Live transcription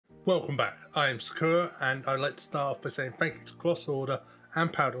Welcome back, I am Sakura and I'd like to start off by saying thank you to Colossal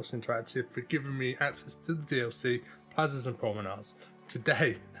and Paradox Interactive for giving me access to the DLC Plazas and Promenades.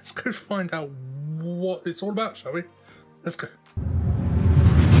 Today, let's go find out what it's all about, shall we? Let's go.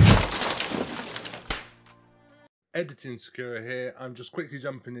 Editing Sakura here. I'm just quickly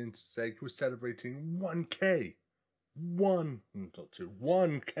jumping in to say we're celebrating 1k.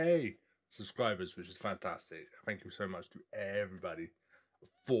 1k subscribers, which is fantastic. Thank you so much to everybody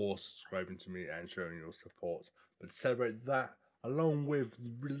for subscribing to me and showing your support. But to celebrate that, along with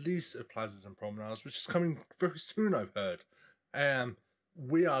the release of Plazas and Promenades, which is coming very soon, I've heard,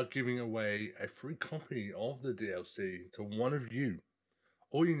 we are giving away a free copy of the DLC to one of you.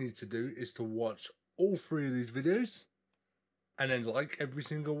 All you need to do is to watch all 3 of these videos and then like every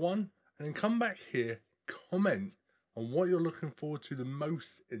single one, and then come back here, comment on what you're looking forward to the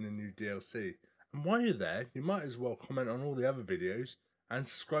most in the new DLC. And while you're there, you might as well comment on all the other videos and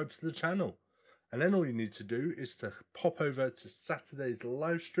subscribe to the channel. And then all you need to do is to pop over to Saturday's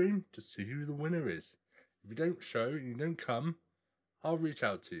live stream to see who the winner is. If you don't show, you don't come, I'll reach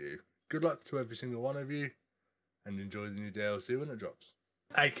out to you. Good luck to every single one of you, and enjoy the new DLC when it drops.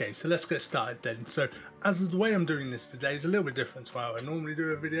 Okay, so let's get started then. So, as the way I'm doing this today is a little bit different to how I normally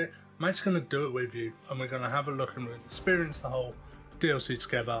do a video. I'm actually going to do it with you, and we're going to have a look and experience the whole DLC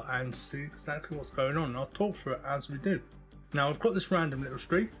together and see exactly what's going on. And I'll talk through it as we do. Now, I've got this random little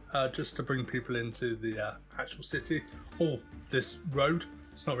street just to bring people into the actual city, or this road.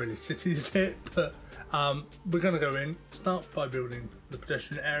 It's not really a city, is it? But we're going to go in, start by building the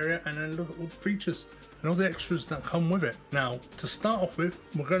pedestrian area, and then look at all the features and all the extras that come with it. Now, to start off with,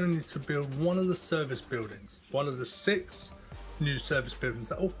 we're going to need to build one of the service buildings, one of the 6 new service buildings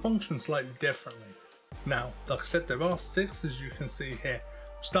that all function slightly differently. Now, like I said, there are 6, as you can see here.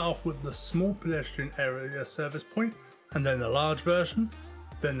 We'll start off with the small pedestrian area service point, and then the large version.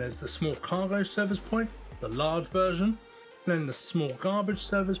 Then there's the small cargo service point, the large version, then the small garbage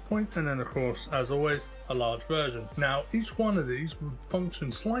service point, and then of course, as always, a large version. Now, each one of these would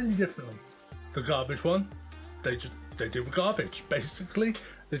function slightly differently. The garbage one, they deal with garbage, basically.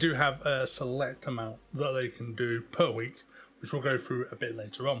 They do have a select amount that they can do per week, which we'll go through a bit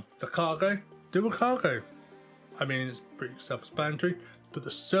later on. The cargo, deal with cargo. I mean, it's pretty self-explanatory, but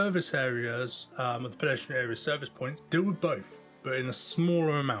the service areas, the pedestrian area service points, deal with both, but in a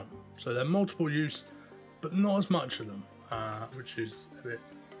smaller amount. So they're multiple use, but not as much of them, which is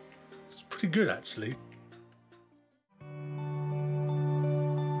it's pretty good actually.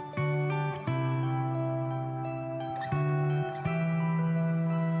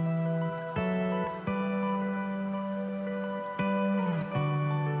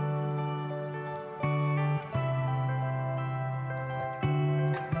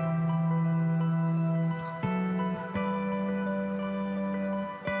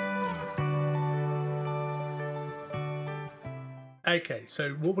 Okay,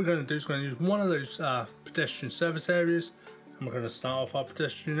 so what we're going to do is we're going to use one of those pedestrian service areas, and we're going to start off our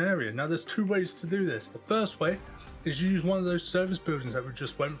pedestrian area. Now there's 2 ways to do this. The first way is use one of those service buildings that we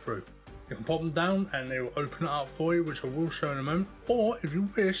just went through. You can pop them down and they will open it up for you, which I will show in a moment. Or if you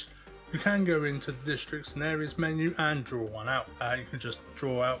wish, you can go into the districts and areas menu and draw one out. You can just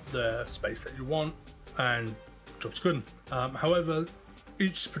draw out the space that you want and job's good. However,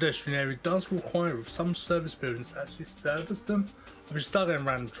 each pedestrian area does require some service buildings to actually service them. We start getting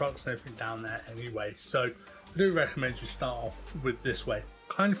random trucks and everything down there anyway, so I do recommend you start off with this way.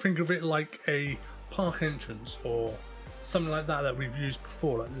 Kind of think of it like a park entrance or something like that we've used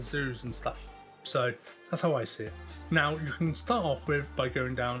before, like the zoos and stuff. So that's how I see it. Now you can start off with by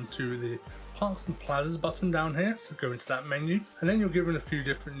going down to the Parks and Plazas button down here, so go into that menu, and then you're given a few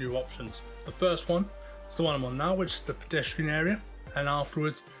different new options. The first one is the one I'm on now, which is the pedestrian area, and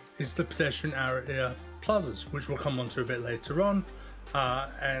afterwards is the pedestrian area plazas, which we'll come on to a bit later on.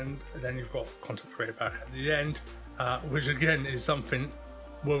 And then you've got content creator back at the end, which again is something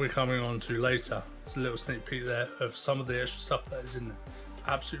we'll be coming on to later. It's a little sneak peek there of some of the extra stuff that is in there.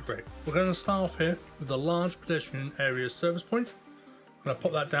 Absolutely great. We're going to start off here with the large pedestrian area service point. I'm going to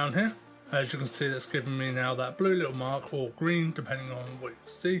pop that down here. As you can see, that's giving me now that blue little mark, or green depending on what you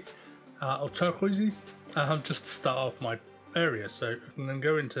see, or turquoisey, just to start off my area. So I can then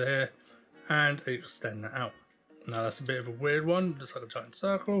go into here and extend that out. Now that's a bit of a weird one, just like a giant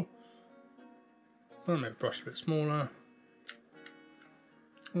circle. So I'll make the brush a bit smaller.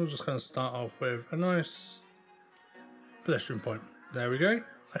 We're just going to start off with a nice pedestrian point. There we go.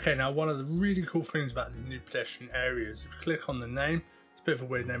 Okay, now one of the really cool things about these new pedestrian areas, if you click on the name, it's a bit of a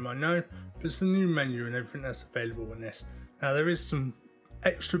weird name I know, but it's the new menu and everything that's available in this. Now there is some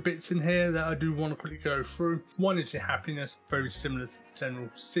extra bits in here that I do want to quickly go through. One is your happiness, very similar to the general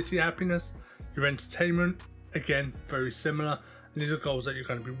city happiness. Your entertainment, again, very similar. And these are goals that you're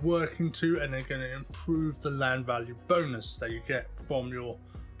going to be working to, and they're going to improve the land value bonus that you get from your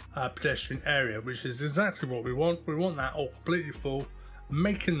pedestrian area, which is exactly what we want. We want that all completely full,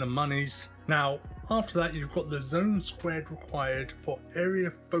 making the monies. Now, after that, you've got the zone squared required for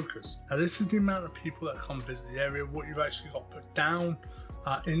area focus. Now, this is the amount of people that come visit the area, what you've actually got put down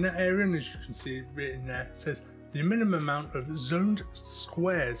in that area. And as you can see written there, it says the minimum amount of zoned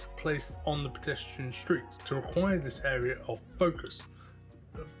squares placed on the pedestrian streets to require this area of focus.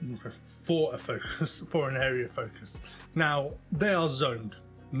 For an area focus. Now, they are zoned,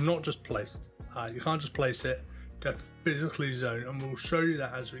 not just placed. You can't just place it, you have to physically zone, and we'll show you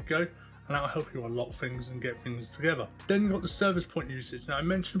that as we go, and that'll help you unlock things and get things together. Then you've got the service point usage. Now, I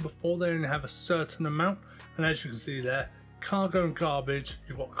mentioned before they only have a certain amount, and as you can see there, cargo and garbage,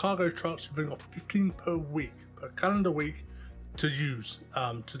 you've got cargo trucks, you've only got 15 per week, per calendar week to use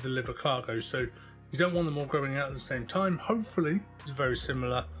to deliver cargo. So you don't want them all going out at the same time. Hopefully it's very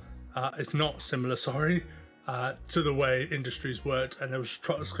similar, it's not similar, sorry, to the way industries worked, and there was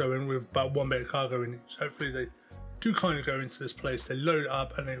trucks going with about one bit of cargo in each. Hopefully they do kind of go into this place, they load it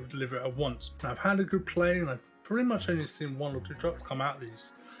up and they will deliver it at once. Now, I've had a good play, and I've pretty much only seen 1 or 2 trucks come out of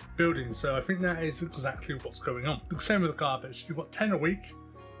these buildings, so I think that is exactly what's going on. The same with the garbage, you've got 10 a week.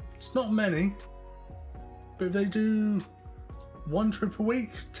 It's not many, but they do 1 trip a week,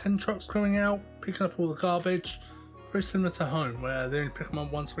 10 trucks going out, picking up all the garbage. Very similar to home, where they only pick them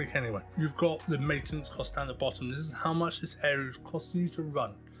up once a week anyway. You've got the maintenance cost down the bottom. This is how much this area is costing you to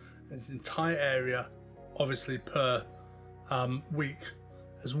run. This entire area, obviously per week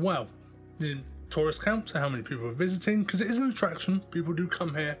as well. The tourist count, so how many people are visiting, because it is an attraction. People do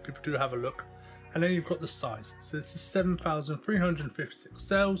come here, people do have a look. And then you've got the size. So this is 7,356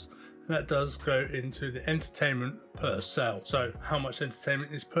 sales, and that does go into the entertainment per sale. So how much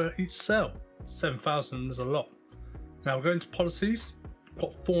entertainment is per each sale? 7,000 is a lot. Now we're going to policies. We've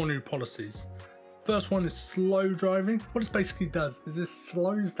got 4 new policies. First one is slow driving. What it basically does is this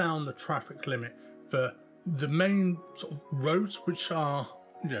slows down the traffic limit for the main sort of roads, which are,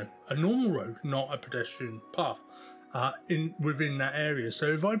 you know, a normal road, not a pedestrian path, within that area. So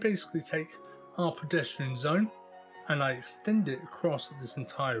if I basically take our pedestrian zone and I extend it across this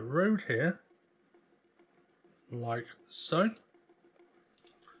entire road here, like so.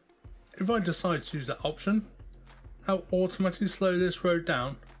 If I decide to use that option, I'll automatically slow this road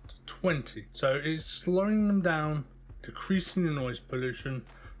down to 20. So it's slowing them down, decreasing the noise pollution,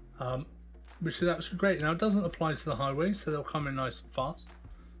 which is actually great. Now, it doesn't apply to the highways, so they'll come in nice and fast,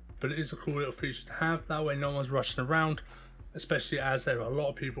 but it is a cool little feature to have. That way no one's rushing around, especially as there are a lot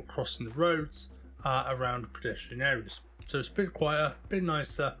of people crossing the roads around pedestrian areas. So it's a bit quieter, a bit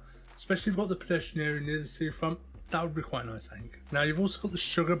nicer, especially if you've got the pedestrian area near the seafront. That would be quite nice, I think. Now, you've also got the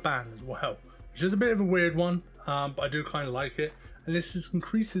sugar ban as well, which is a bit of a weird one, but I do kind of like it. And this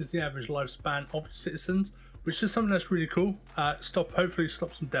increases the average lifespan of citizens, which is something that's really cool. Hopefully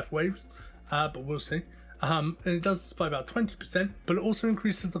stop some death waves, but we'll see. And it does this by about 20%, but it also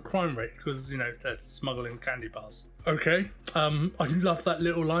increases the crime rate because, you know, they're smuggling candy bars. Okay, I love that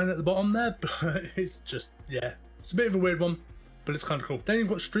little line at the bottom there, but it's just, yeah, it's a bit of a weird one, but it's kind of cool. Then you've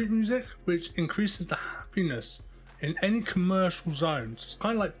got street music, which increases the happiness in any commercial zone. So it's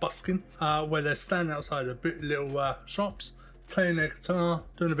kind of like busking, where they're standing outside the little shops, playing their guitar,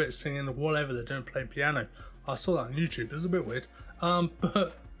 doing a bit of singing, or whatever they're doing, playing piano. I saw that on YouTube, it was a bit weird.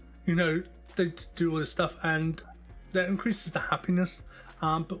 But, you know, they do all this stuff, and that increases the happiness,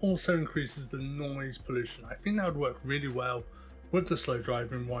 but also increases the noise pollution. I think that would work really well with the slow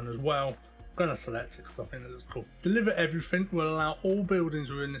driving one as well. I'm going to select it because I think that looks cool. Deliver everything will allow all buildings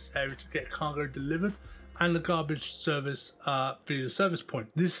within this area to get cargo delivered, and the garbage service via the service point.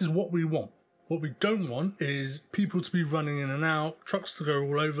 This is what we want. What we don't want is people to be running in and out, trucks to go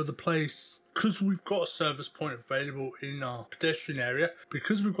all over the place. Because we've got a service point available in our pedestrian area,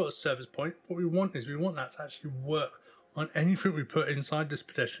 because we've got a service point, what we want is we want that to actually work on anything we put inside this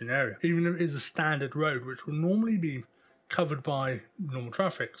pedestrian area. Even if it is a standard road, which will normally be covered by normal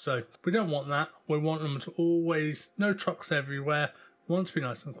traffic. So we don't want that. We want them to always, no trucks everywhere. We want it to be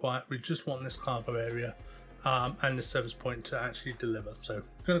nice and quiet. We just want this cargo area and the service point to actually deliver. So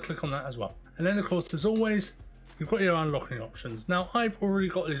I'm going to click on that as well. And then of course, as always, you've got your unlocking options. Now I've already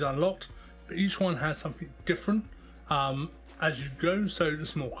got these unlocked, but each one has something different as you go. So the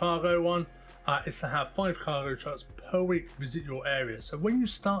small cargo one is to have 5 cargo trucks per week visit your area. So when you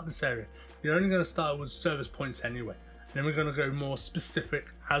start this area, you're only going to start with service points anyway. And then we're going to go more specific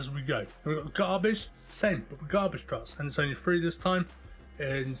as we go. And we've got garbage, it's the same, but with garbage trucks, and it's only 3 this time.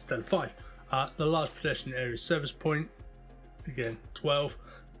 instead of 5. The large pedestrian area service point, again 12,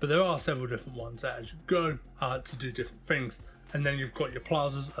 but there are several different ones as you go to do different things. And then you've got your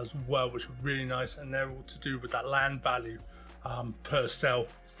plazas as well, which are really nice, and they're all to do with that land value per cell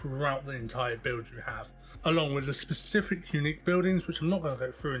throughout the entire build you have, along with the specific unique buildings, which I'm not going to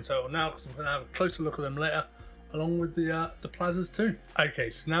go through in total now because I'm going to have a closer look at them later, along with the plazas too. Okay,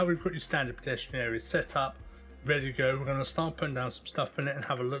 so now we've got your standard pedestrian area set up, ready to go. We're going to start putting down some stuff in it and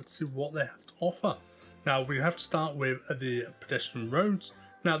have a look to see what they have to offer. Now we have to start with the pedestrian roads.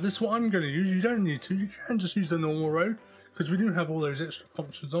 Now this is what I'm going to use. You don't need to, you can just use the normal road, because we do have all those extra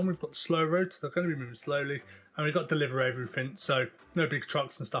functions on. We've got the slow road, so they're going to be moving slowly, and we've got deliver everything, so no big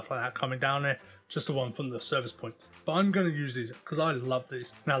trucks and stuff like that coming down there, just the one from the service point. But I'm going to use these because I love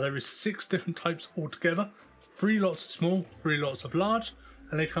these. Now there is 6 different types altogether, 3 lots of small, 3 lots of large,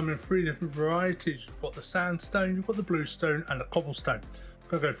 and they come in 3 different varieties. You've got the sandstone, you've got the bluestone, and the cobblestone. I'm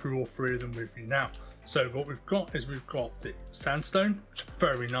going to go through all 3 of them with you now. So what we've got is we've got the sandstone, which is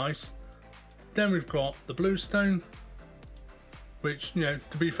very nice. Then we've got the bluestone, which, you know,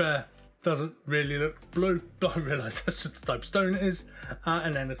 to be fair, doesn't really look blue, but I realise that's just the type of stone it is.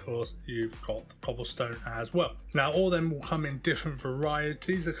 And then of course you've got the cobblestone as well. Now all of them will come in different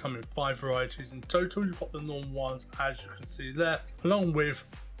varieties. They come in 5 varieties in total. You've got the normal ones, as you can see there, along with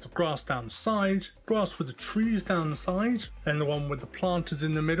the grass down the side, grass with the trees down the side, and the one with the planters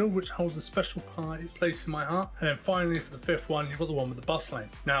in the middle, which holds a special place in my heart. And then finally, for the 5th one, you've got the one with the bus lane.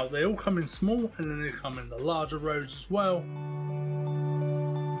 Now they all come in small, and then they come in the larger roads as well.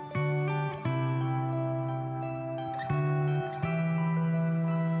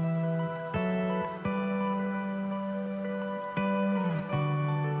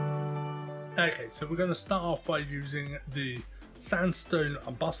 Okay, so we're going to start off by using the sandstone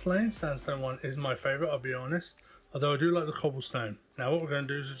bus lane. Sandstone one is my favourite, I'll be honest, although I do like the cobblestone. Now what we're going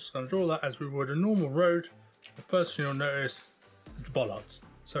to do is we're just going to draw that as we would a normal road. The first thing you'll notice is the bollards.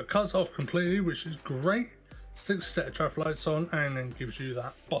 So it cuts off completely, which is great. Sticks a set of traffic lights on and then gives you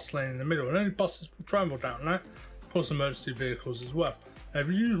that bus lane in the middle. And only buses will travel down that, of course emergency vehicles as well. Now if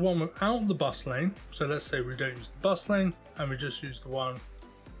you use one without the bus lane, so let's say we don't use the bus lane and we just use the one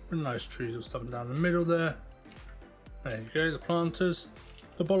with nice trees or stuff down the middle there. There you go, the planters.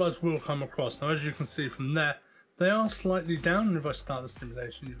 The bollards will come across. Now as you can see from there, they are slightly down, and if I start the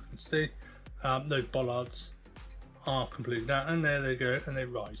simulation you can see those bollards are completely down, and there they go, and they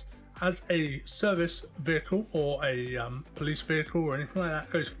rise. As a service vehicle or a police vehicle or anything like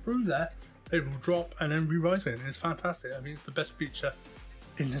that goes through there, they will drop and then re-rise again. It's fantastic. I mean, it's the best feature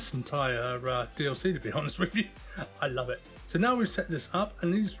in this entire DLC, to be honest with you. I love it. So now we've set this up,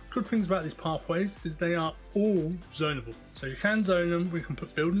 and these good things about these pathways is they are all zonable. So you can zone them, we can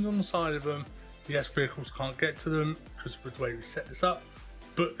put buildings on the side of them. Yes, vehicles can't get to them because of the way we set this up,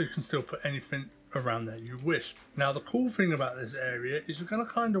 but you can still put anything around there you wish. Now the cool thing about this area is you're going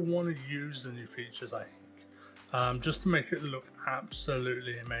to kind of want to use the new features, I think, just to make it look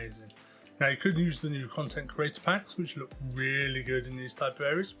absolutely amazing. Now you could use the new content creator packs, which look really good in these type of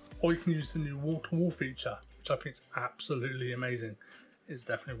areas, or you can use the new wall-to-wall feature, which I think is absolutely amazing. It's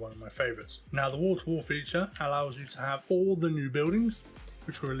definitely one of my favorites. Now the wall-to-wall feature allows you to have all the new buildings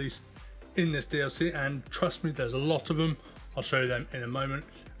which were released in this DLC, and trust me, there's a lot of them. I'll show you them in a moment.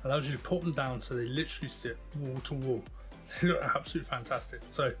 Allows you to put them down so they literally sit wall to wall. They look absolutely fantastic.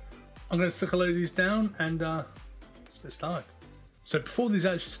 So I'm going to stick a load of these down and let's get started. So before these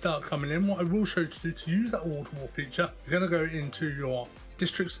actually start coming in, what I will show you to do to use that wall to wall feature, you're going to go into your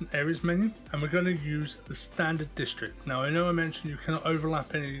districts and areas menu, and we're going to use the standard district. Now I know I mentioned you cannot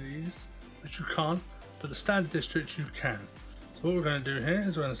overlap any of these, which you can't, but the standard districts you can. So what we're going to do here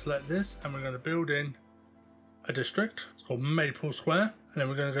is we're going to select this and we're going to build in a district. It's called Maple Square, and then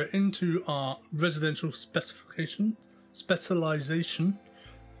we're going to go into our residential specialization.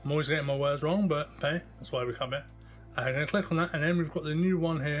 I'm always getting my words wrong, but hey, that's why we come here. I'm going to click on that, and then we've got the new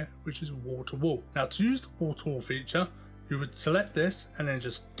one here, which is wall to wall. Now to use the wall to wall feature, you would select this and then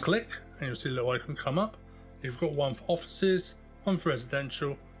just click, and you'll see a little icon come up. You've got one for offices, one for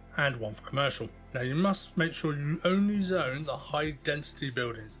residential, and one for commercial. Now you must make sure you only zone the high density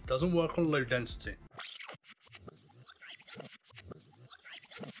buildings. It doesn't work on low density.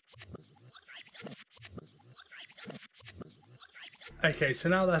 Okay, so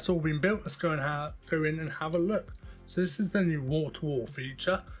now that's all been built, let's go in and have a look. So this is the new wall-to-wall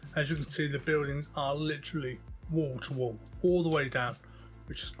feature. As you can see, the buildings are literally wall-to-wall all the way down,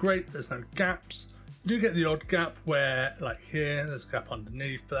 which is great. There's no gaps. You do get the odd gap where, like here, there's a gap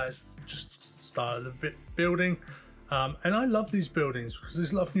underneath, but that's just the style of the building. And I love these buildings because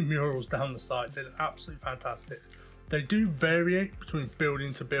there's lovely murals down the side. They're absolutely fantastic. They do vary between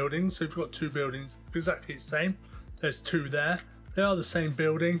building to building, so if you've got two buildings exactly the same, there's two there. They are the same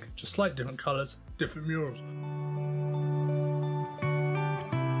building, just slightly different colours, different murals.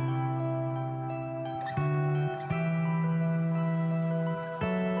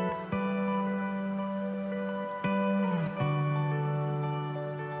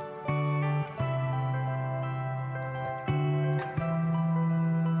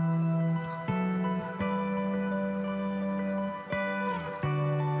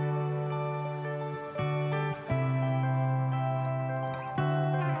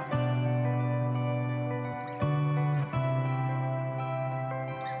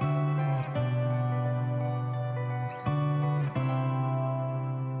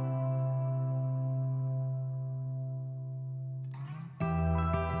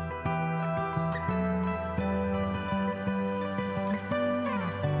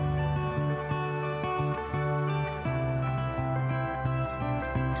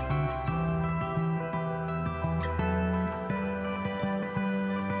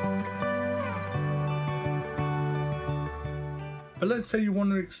 But let's say you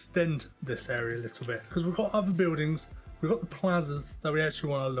want to extend this area a little bit, because we've got other buildings, we've got the plazas that we actually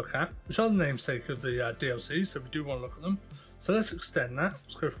want to look at, which are the namesake of the DLC, so we do want to look at them. So let's extend that.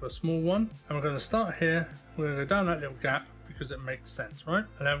 Let's go for a small one, and we're going to start here. We're going to go down that little gap because it makes sense, right?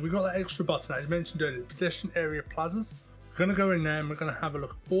 And then we've got that extra button that I mentioned earlier, pedestrian area plazas. We're going to go in there and we're going to have a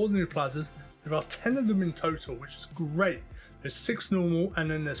look at all the new plazas. There are 10 of them in total, which is great. There's 6 normal and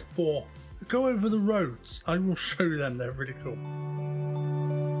then there's 4 that go over the roads. I will show you them, they're really cool.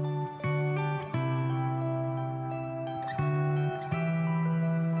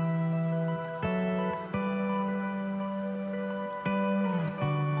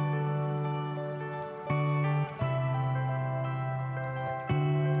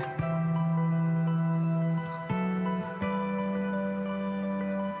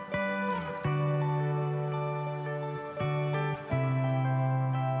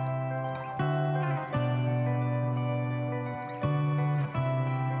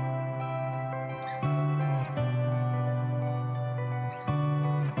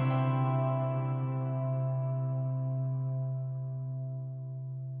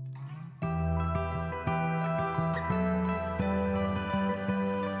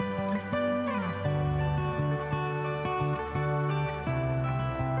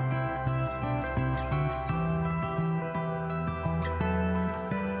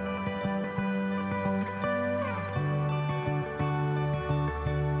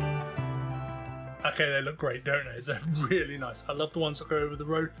 Okay, they look great, don't they? They're really nice. I love the ones that go over the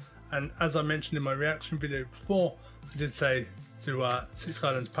road. And as I mentioned in my reaction video before, I did say to City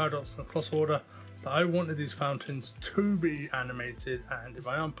Skylines Paradox and Colossal Order that I wanted these fountains to be animated, and if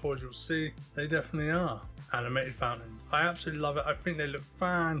I unpause, you'll see they definitely are animated fountains. I absolutely love it. I think they look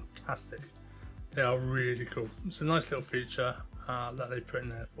fantastic. They are really cool. It's a nice little feature that they put in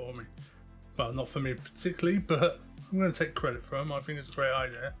there for me. Well, not for me particularly, but I'm going to take credit for them. I think it's a great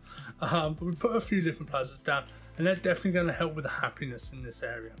idea. But we put a few different plazas down, and they're definitely going to help with the happiness in this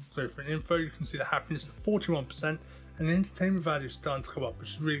area. So for info, you can see the happiness at 41%, and the entertainment value is starting to come up,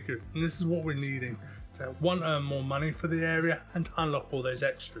 which is really good. And this is what we're needing to earn more money for the area and to unlock all those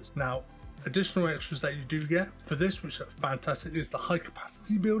extras. Now, additional extras that you do get for this, which are fantastic, is the high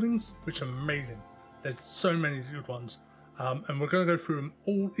capacity buildings, which are amazing. There's so many good ones. And we're going to go through them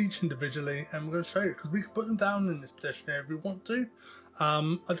all each individually, and we're going to show you, because we can put them down in this pedestrian area if we want to.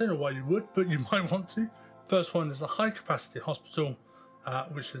 I don't know why you would, but you might want to. First one is a high capacity hospital,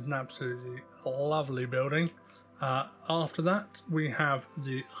 which is an absolutely lovely building. After that, we have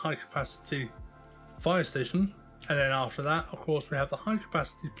the high capacity fire station, and then after that, of course, we have the high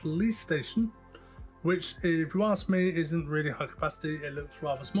capacity police station, which, if you ask me, isn't really high capacity. It looks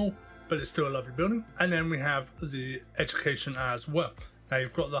rather small, but it's still a lovely building. And then we have the education as well. Now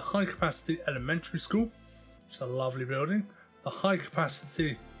you've got the high capacity elementary school, which is a lovely building. The high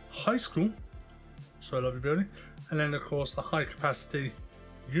capacity high school, so a lovely building. And then of course the high capacity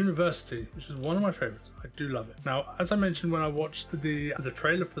university, which is one of my favorites. I do love it. Now, as I mentioned when I watched the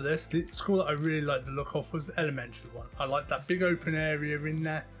trailer for this, the school that I really liked the look of was the elementary one. I like that big open area in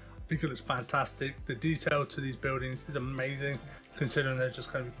there. I think it looks fantastic. The detail to these buildings is amazing, considering they're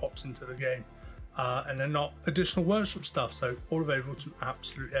just going to be popped into the game. And they're not additional workshop stuff, so all available to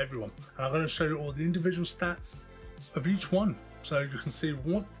absolutely everyone. And I'm going to show you all the individual stats of each one, so you can see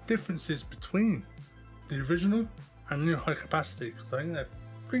what the difference is between the original and the new high capacity, because I think they're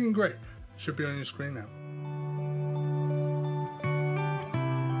freaking great. Should be on your screen now.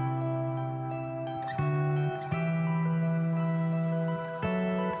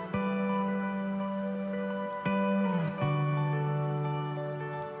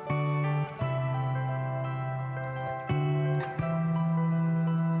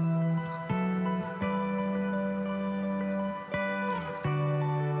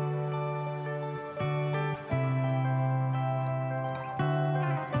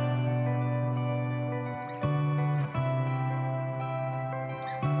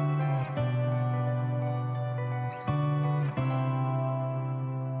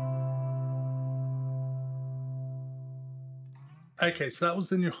 Okay, so that was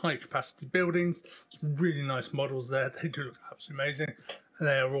the new high capacity buildings. Some really nice models there. They do look absolutely amazing. And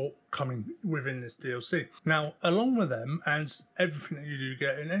they are all coming within this DLC. Now, along with them, as everything that you do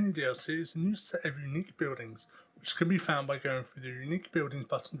get in any DLC, is a new set of unique buildings, which can be found by going through the unique buildings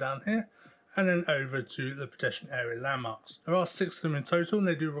button down here, and then over to the pedestrian area landmarks. There are 6 of them in total, and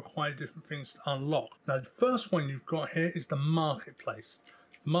they do require different things to unlock. Now, the first one you've got here is the marketplace.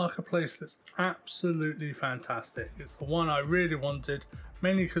 The marketplace looks absolutely fantastic. It's the one I really wanted,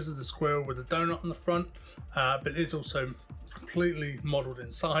 mainly because of the squirrel with the donut on the front, but it is also completely modelled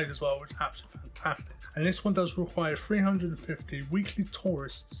inside as well, which is absolutely fantastic. And this one does require 350 weekly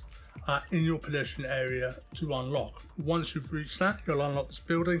tourists in your pedestrian area to unlock. Once you've reached that, you'll unlock this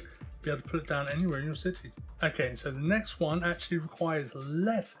building, be able to put it down anywhere in your city. Okay, so the next one actually requires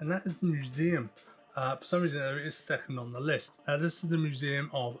less, and that is the museum. For some reason it is second on the list. Now this is the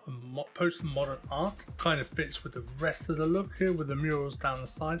Museum of Postmodern Art. Kind of fits with the rest of the look here with the murals down the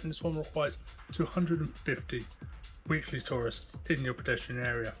side, and this one requires 250 weekly tourists in your pedestrian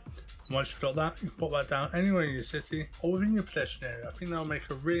area. Once you've got that, you can pop that down anywhere in your city or within your pedestrian area. I think that'll make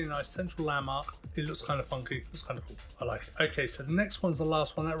a really nice central landmark. It looks kind of funky, it's kind of cool. I like it. Okay, so the next one's the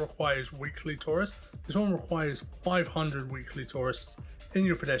last one that requires weekly tourists. This one requires 500 weekly tourists in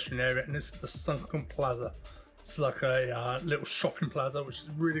your pedestrian area, and this is the Sunken Plaza. It's like a little shopping plaza, which is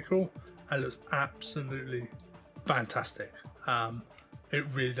really cool and looks absolutely fantastic. It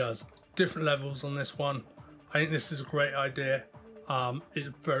really does. Different levels on this one. I think this is a great idea. It's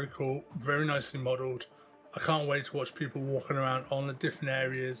very cool, very nicely modelled. I can't wait to watch people walking around on the different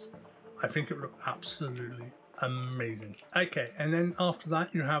areas. I think it would look absolutely amazing. Okay, and then after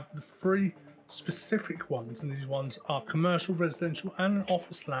that you have the 3 specific ones, and these ones are commercial, residential and an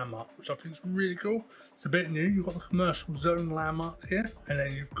office landmark, which I think is really cool. It's a bit new. You've got the commercial zone landmark here, and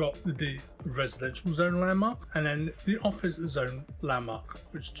then you've got the residential zone landmark, and then the office zone landmark,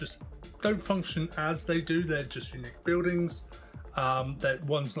 which just don't function as they do. They're just unique buildings. That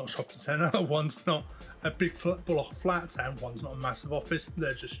one's not a shopping centre, one's not a big block of flats, and one's not a massive office.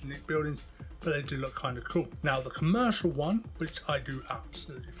 They're just unique buildings, but they do look kind of cool. Now the commercial one, which I do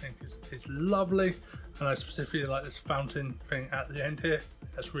absolutely think is lovely, and I specifically like this fountain thing at the end here.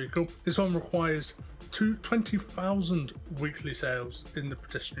 That's really cool. This one requires 20,000 weekly sales in the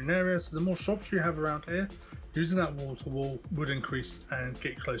pedestrian area, so the more shops you have around here, using that wall to wall would increase and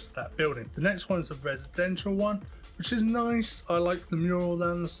get close to that building. The next one is a residential one, which is nice. I like the mural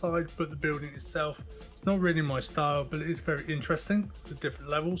down the side, but the building itself, it's not really my style, but it is very interesting. The different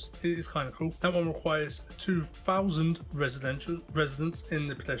levels, it is kind of cool. That one requires 2,000 residents in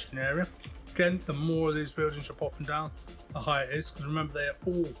the pedestrian area. Again, the more of these buildings you're popping down, the higher it is, because remember they are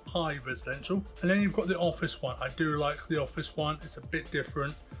all high residential. And then you've got the office one. I do like the office one. It's a bit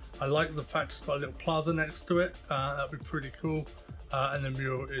different. I like the fact it's got a little plaza next to it. That'd be pretty cool. And the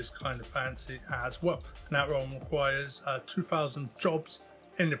mural is kind of fancy as well. And that one requires 2,000 jobs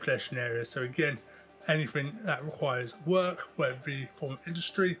in the pedestrian area. So again, anything that requires work, whether it be from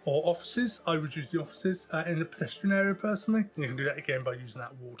industry or offices, I would use the offices in the pedestrian area personally. And you can do that again by using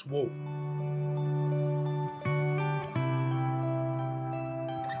that wall to wall.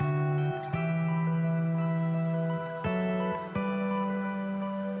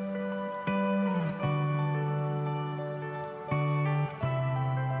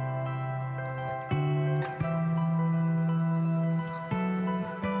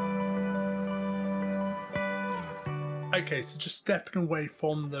 Okay, so just stepping away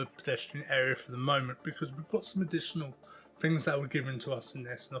from the pedestrian area for the moment, because we've got some additional things that were given to us in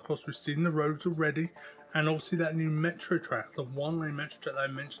this. And of course we've seen the roads already, and obviously that new metro track, the 1-lane metro track that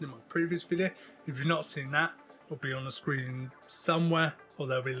I mentioned in my previous video. If you've not seen that, it'll be on the screen somewhere, or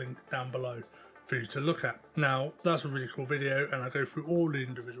there'll be a link down below for you to look at. Now that's a really cool video, and I go through all the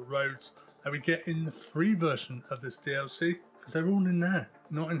individual roads that we get in the free version of this DLC, because they're all in there,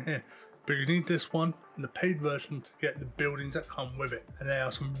 not in here. But you need this one and the paid version to get the buildings that come with it, and there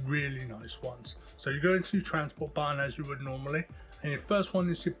are some really nice ones. So you go into your transport button as you would normally, and your first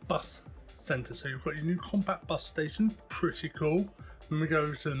one is your bus centre. So you've got your new compact bus station, pretty cool. When we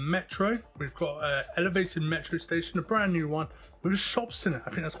go to the metro, we've got an elevated metro station, a brand new one with shops in it.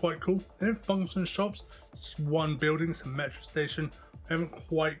 I think that's quite cool. They don't function as shops, it's just one building, it's a metro station. We haven't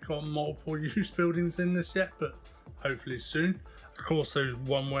quite got multiple use buildings in this yet, but hopefully soon. Of course, those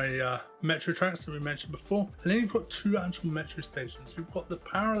one-way metro tracks that we mentioned before. And then you've got 2 actual metro stations. You've got the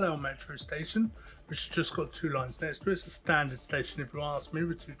parallel metro station, which has just got 2 lines next to it. It's a standard station, if you ask me,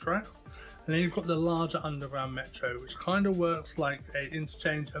 with 2 tracks. And then you've got the larger underground metro, which kind of works like an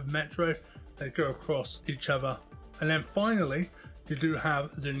interchange of metro. They go across each other. And then finally, you do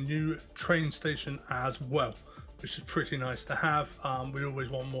have the new train station as well. which is pretty nice to have. We always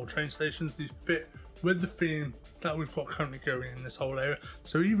want more train stations. These fit with the theme that we've got currently going in this whole area.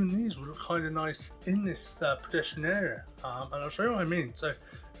 So even these will look kind of nice in this pedestrian area. And I'll show you what I mean. So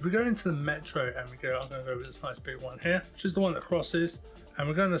if we go into the metro and we go, I'm going to go with this nice big one here, which is the one that crosses, and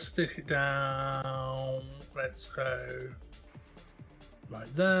we're going to stick it down. Let's go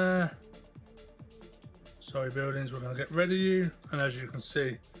right there. Sorry buildings, we're going to get rid of you. And as you can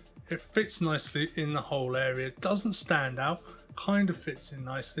see, it fits nicely in the whole area. It doesn't stand out, kind of fits in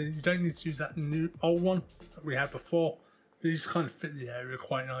nicely. You don't need to use that old one that we had before. These kind of fit the area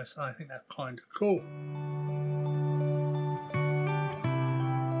quite nice, and I think they're kind of cool.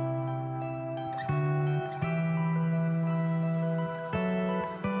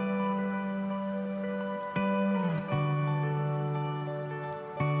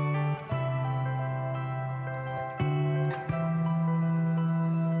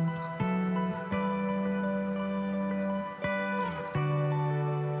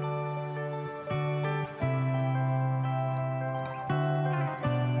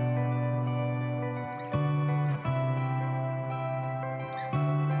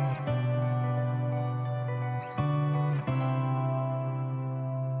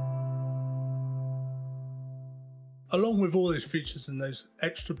 Along with all those features and those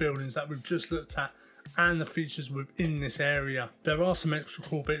extra buildings that we've just looked at and the features within this area, there are some extra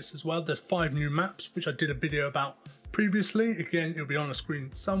cool bits as well. There's 5 new maps, which I did a video about previously. Again, it'll be on the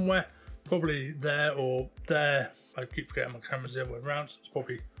screen somewhere, probably there or there. I keep forgetting my camera's the other way around, so it's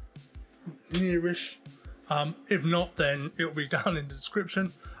probably nearish. If not, then it'll be down in the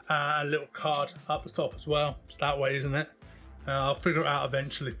description. A little card up the top as well. It's that way, isn't it? I'll figure it out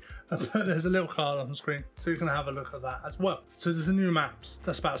eventually. But there's a little card on the screen, so you can have a look at that as well. So there's the new maps.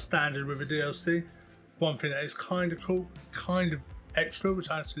 That's about standard with a DLC. One thing that is kind of cool, kind of extra,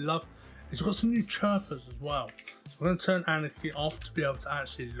 which I actually love, is we've got some new chirpers as well. So we're going to turn Anarchy off to be able to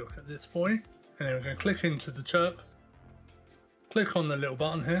actually look at this for you. And then we're going to click into the chirp. Click on the little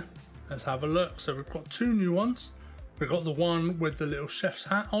button here. Let's have a look. So we've got 2 new ones. We've got the one with the little chef's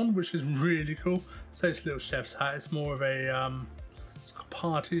hat on, which is really cool. So it's a little chef's hat. It's more of a, it's like a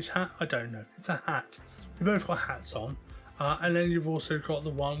party hat. I don't know. It's a hat. They both got hats on. And then you've also got the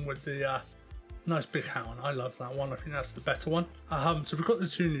one with the nice big hat on. I love that one. I think that's the better one. So we've got the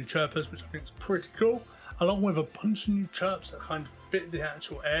 2 new chirpers, which I think is pretty cool, along with a bunch of new chirps that kind of fit the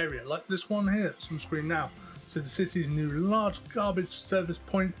actual area, like this one here that's on screen now. So the city's new large garbage service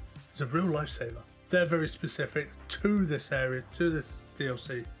point is a real lifesaver. They're very specific to this area, to this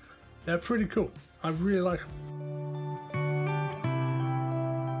DLC. They're pretty cool. I really like them.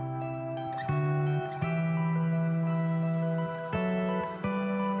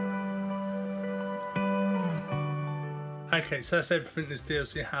 Okay, so that's everything this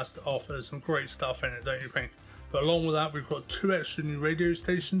DLC has to offer. There's some great stuff in it, don't you think? But along with that, we've got 2 extra new radio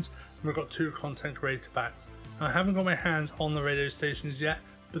stations, and we've got 2 content creator packs. Now, I haven't got my hands on the radio stations yet,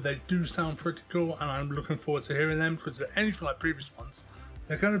 but they do sound pretty cool, and I'm looking forward to hearing them, because they're anything like previous ones,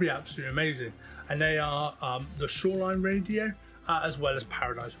 they're going to be absolutely amazing. And they are the Shoreline radio as well as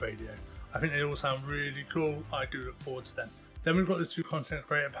Paradise radio. I think they all sound really cool. I do look forward to them. Then we've got the 2 content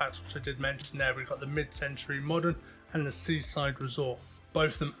creator packs, which I did mention there. We've got the Mid-Century Modern and the Seaside Resort.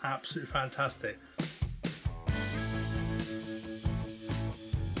 Both of them absolutely fantastic.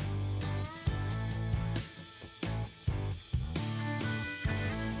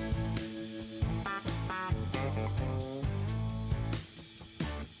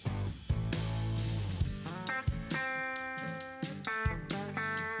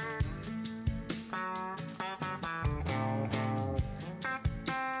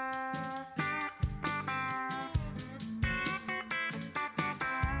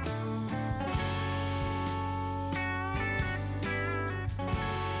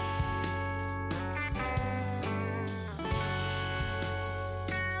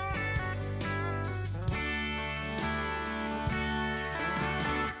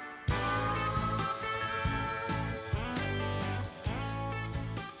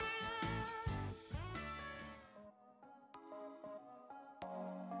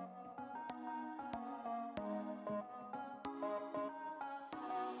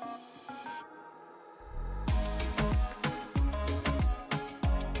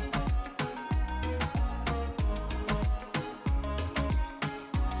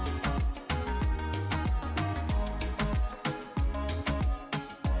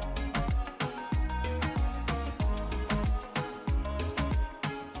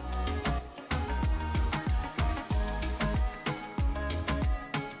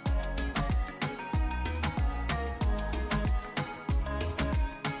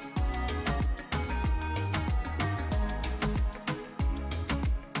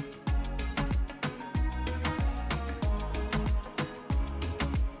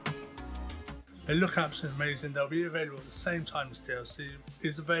 They look absolutely amazing. They'll be available at the same time as DLC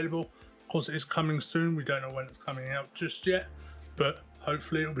is available. Of course, it is coming soon. We don't know when it's coming out just yet, but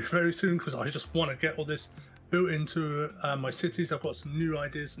hopefully it'll be very soon, because I just want to get all this built into my cities. I've got some new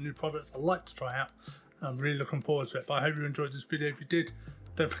ideas, some new products I'd like to try out. I'm really looking forward to it. But I hope you enjoyed this video. If you did,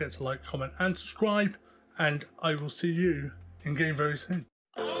 don't forget to like, comment and subscribe, and I will see you in game very soon.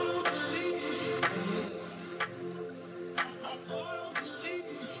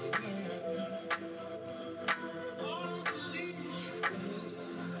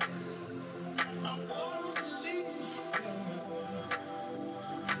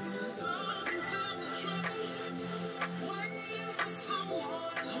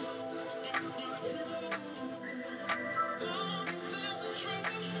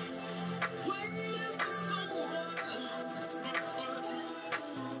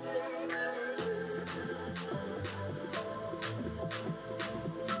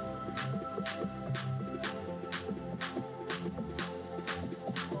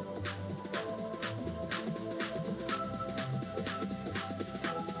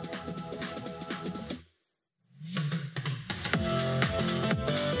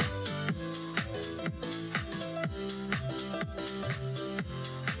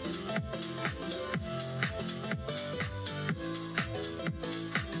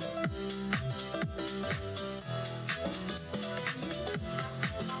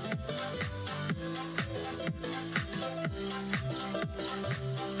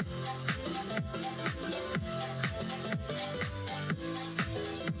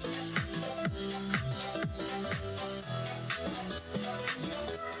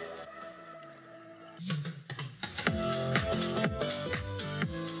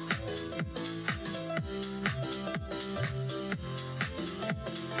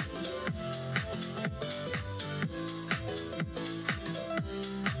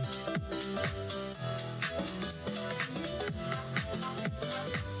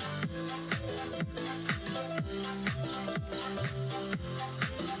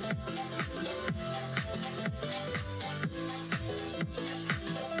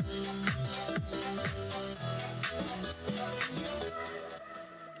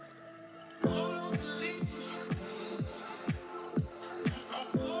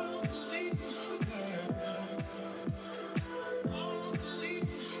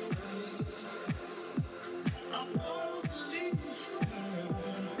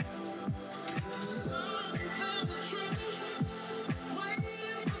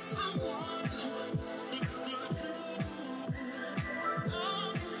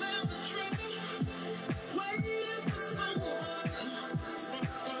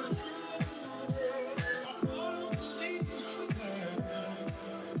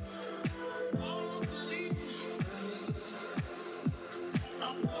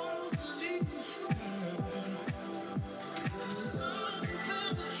 I'm